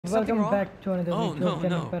Something Welcome wrong? back to another Oh, video of no, Gaming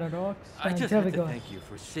no. Paradox. I And just here we had to go. thank you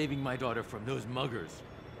for saving my daughter from those muggers.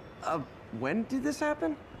 When did this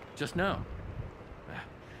happen? Just now.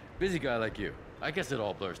 Busy guy like you. I guess it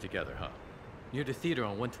all blurs together, huh? Near the theater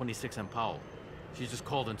on 126 and Powell. She just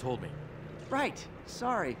called and told me. Right.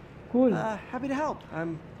 Sorry. Cool. Happy to help.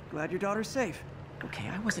 I'm glad your daughter's safe. Okay,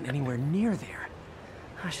 I wasn't anywhere near there.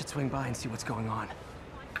 I should swing by and see what's going on.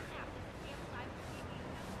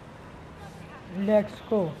 Let's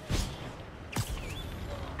go.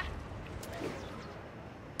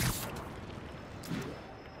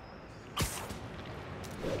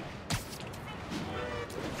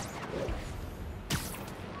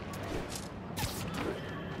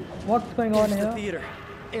 What's going on Here's the here? theater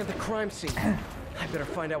and the crime scene. I better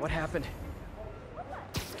find out what happened.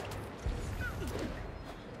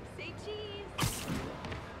 Say cheese.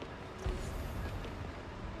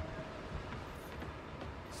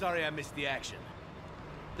 Sorry I missed the action.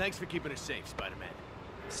 Thanks for keeping us safe, Spider-Man.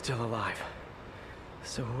 Still alive.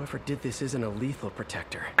 So whoever did this isn't a lethal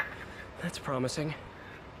protector. That's promising.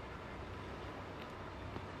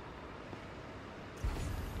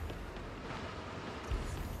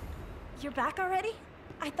 You're back already?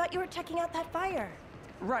 I thought you were checking out that fire.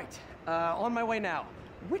 Right. On my way now.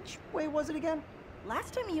 Which way was it again?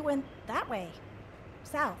 Last time you went that way.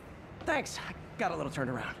 South. Thanks. I got a little turned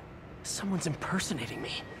around. Someone's impersonating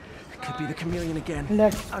me. It could be the chameleon again.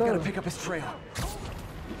 Let's I've got to go. pick up his trail.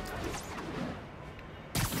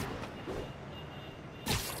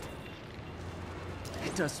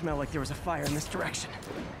 It does smell like there was a fire in this direction.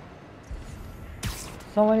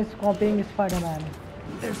 Someone is copying Spider-Man.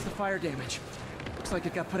 There's the fire damage. Looks like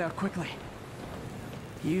it got put out quickly.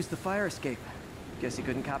 He used the fire escape. Guess he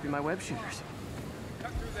couldn't copy my web shooters.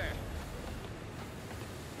 Cut through there.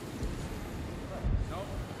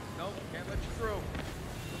 No, can't let you through.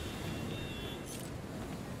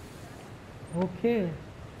 Okay.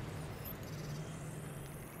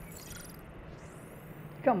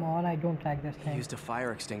 Come on, I don't like this He thing. used a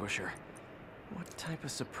fire extinguisher. What type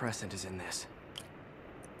of suppressant is in this?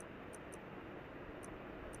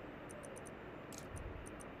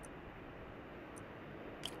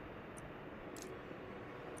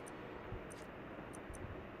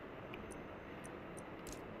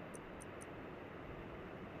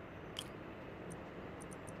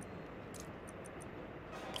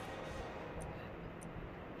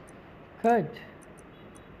 Good.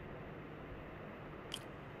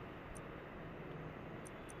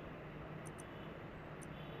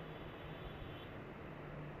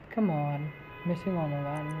 Come on, missing on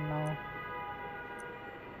one now.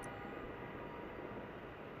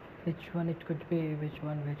 Which one it could be? Which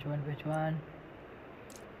one? Which one? Which one?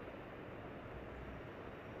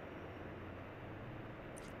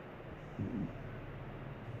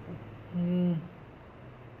 Hmm.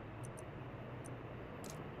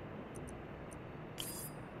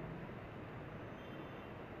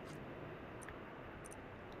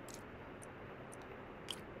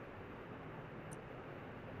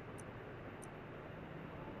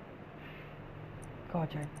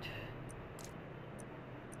 Got it.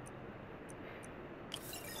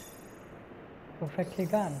 Perfectly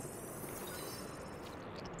done.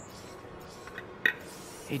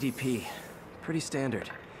 ADP. Pretty standard.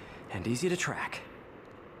 And easy to track.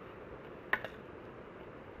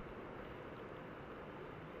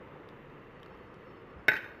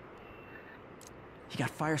 He got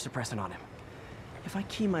fire suppressant on him. If I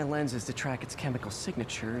key my lenses to track its chemical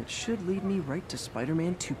signature, it should lead me right to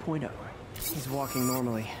Spider-Man 2.0. He's walking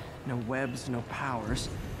normally. No webs, no powers.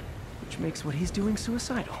 Which makes what he's doing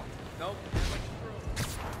suicidal. Nope, can't let you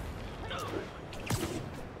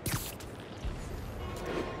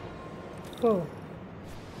through. Oh.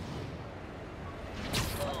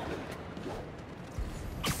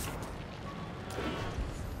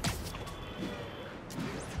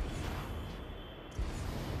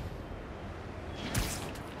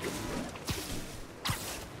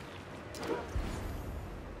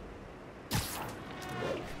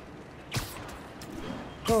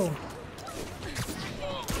 Go.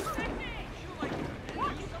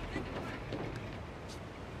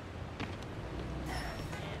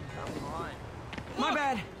 My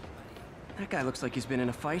bad! That guy looks like he's been in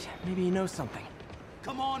a fight. Maybe he knows something.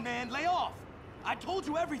 Come on, man, lay off! I told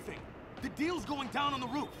you everything! The deal's going down on the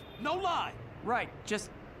roof. No lie! Right, just...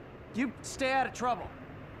 you stay out of trouble.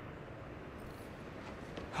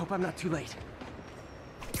 Hope I'm not too late.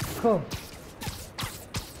 Go.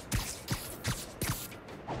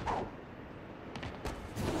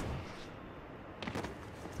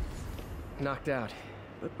 Knocked out,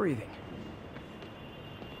 but breathing.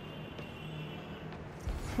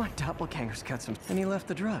 My doppelganger's cut some, and he left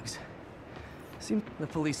the drugs. Seems the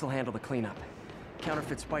police will handle the cleanup.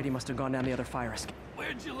 Counterfeit Spidey must have gone down the other fire escape.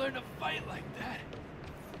 Where'd you learn to fight like that?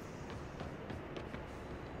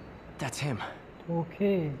 That's him.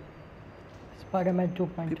 Okay. Spider-Man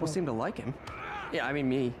 2.0. People seem to like him. Yeah, I mean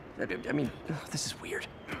me. I mean, ugh, this is weird.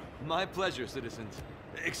 My pleasure, citizens.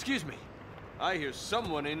 Excuse me. I hear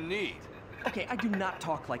someone in need. Okay, I do not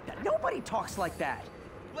talk like that. Nobody talks like that.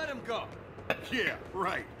 Let him go. Yeah,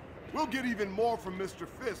 right. We'll get even more from Mr.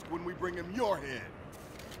 Fisk when we bring him your head.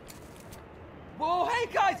 Whoa,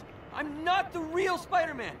 hey guys! I'm not the real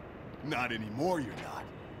Spider-Man. Not anymore, you're not.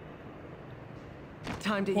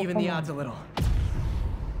 Time to even the odds a little.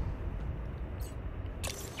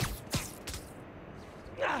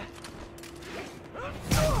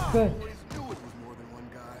 Good. Always knew it was more than one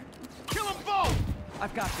guy. Kill them both!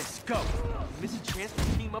 I've got this. Go. Miss a chance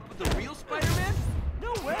to team up with the real Spider-Man?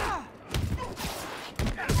 No way!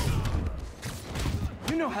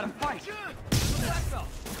 You know how to fight. Back up.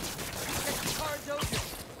 Get the cards open.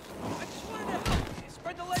 I just wanted to help.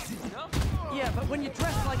 Spread the legs, you know? Yeah, but when you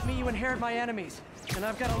dress like me, you inherit my enemies. And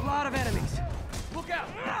I've got a lot of enemies. Look out!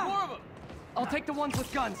 More of them! I'll take the ones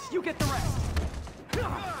with guns. You get the rest.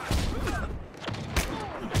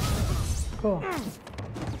 Go.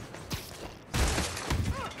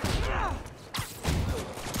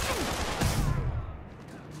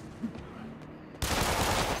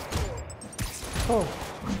 Oh.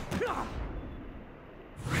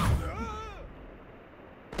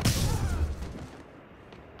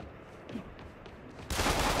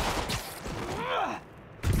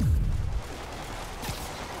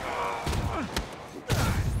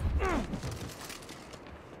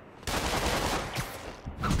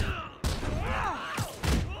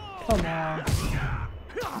 Come on.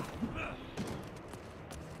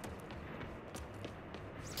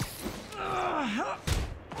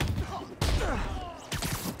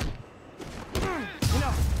 You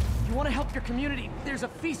know, you want to help your community, there's a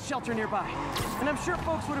feast shelter nearby. And I'm sure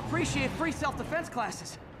folks would appreciate free self-defense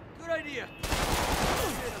classes. Good idea. Shit,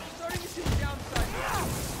 I'm starting to see the downside.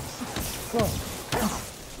 Go.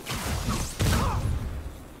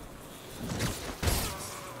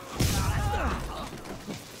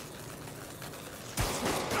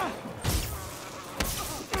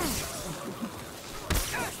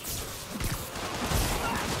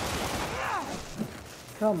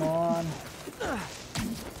 Come on.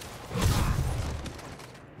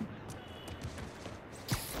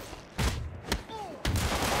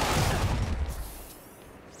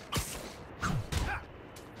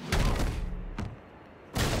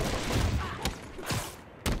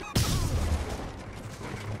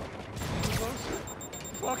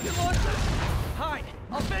 Rocket launcher? Hide!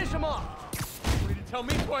 I'll finish him off! You need to tell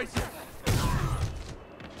me twice.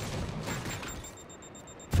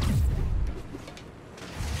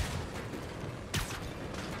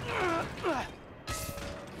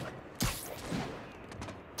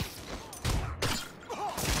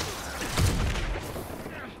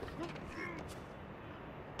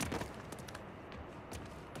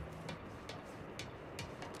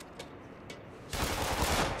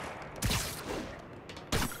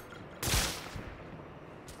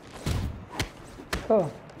 Go.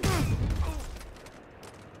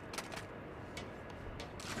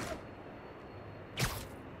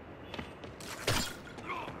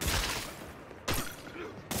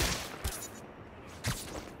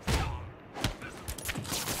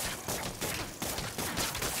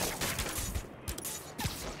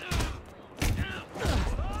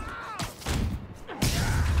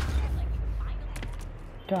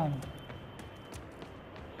 Done.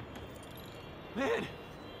 Man,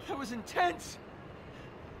 that was intense.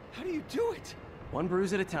 How do you do it? One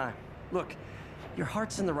bruise at a time. Look, your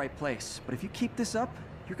heart's in the right place, but if you keep this up,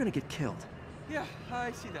 you're gonna get killed. Yeah,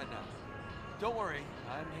 I see that now. Don't worry,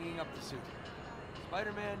 I'm hanging up the suit.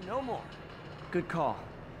 Spider-Man, no more. Good call.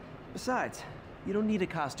 Besides, you don't need a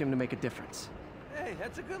costume to make a difference. Hey,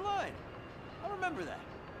 that's a good line. I'll remember that.